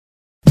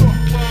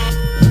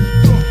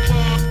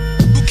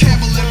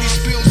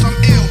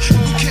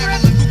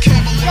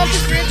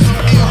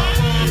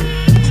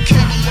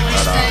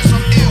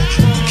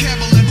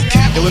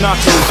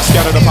inoculate,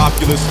 scatter the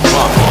populace.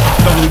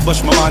 Thoroughly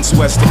blush my mind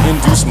so as to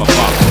induce my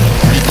pop.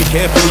 Read me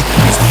carefully,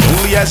 use me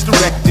only as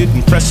directed,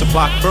 and press a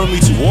block firmly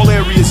to all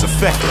areas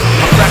affected.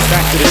 I crack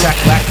back to the attack,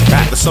 black to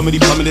back. The summity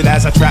plummeted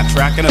as I trap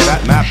track in a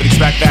bat map and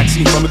extract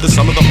vaccine from it. The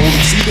sum of the whole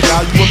exceed the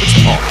value of its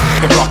part.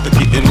 Can rock the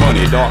getting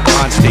money, dark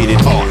mind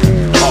stated hard.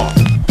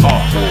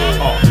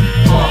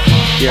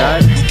 Yeah.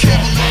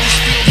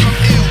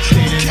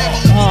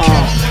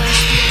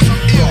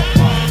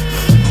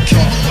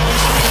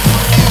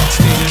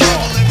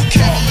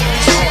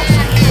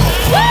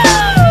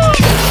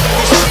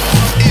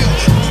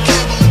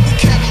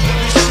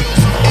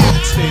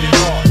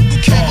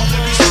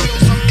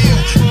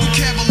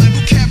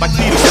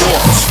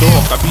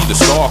 I be the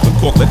stalk, the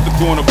cork, let the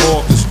corner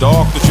walk, this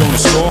dark, the Jonas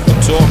stalk, the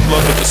talk,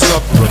 love of the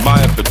sufferer, my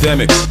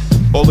epidemic.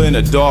 All in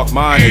a dark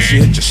mind as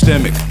you hit your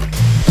stomach.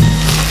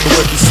 The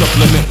work you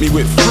supplement me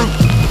with fruit.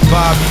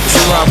 Vibe you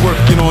describe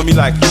working on me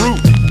like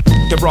fruit.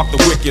 Can rock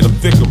the wicked, a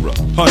vicar,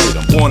 100,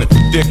 I'm wanted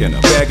for dick in a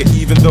bag of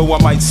even though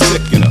I might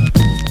sicken her.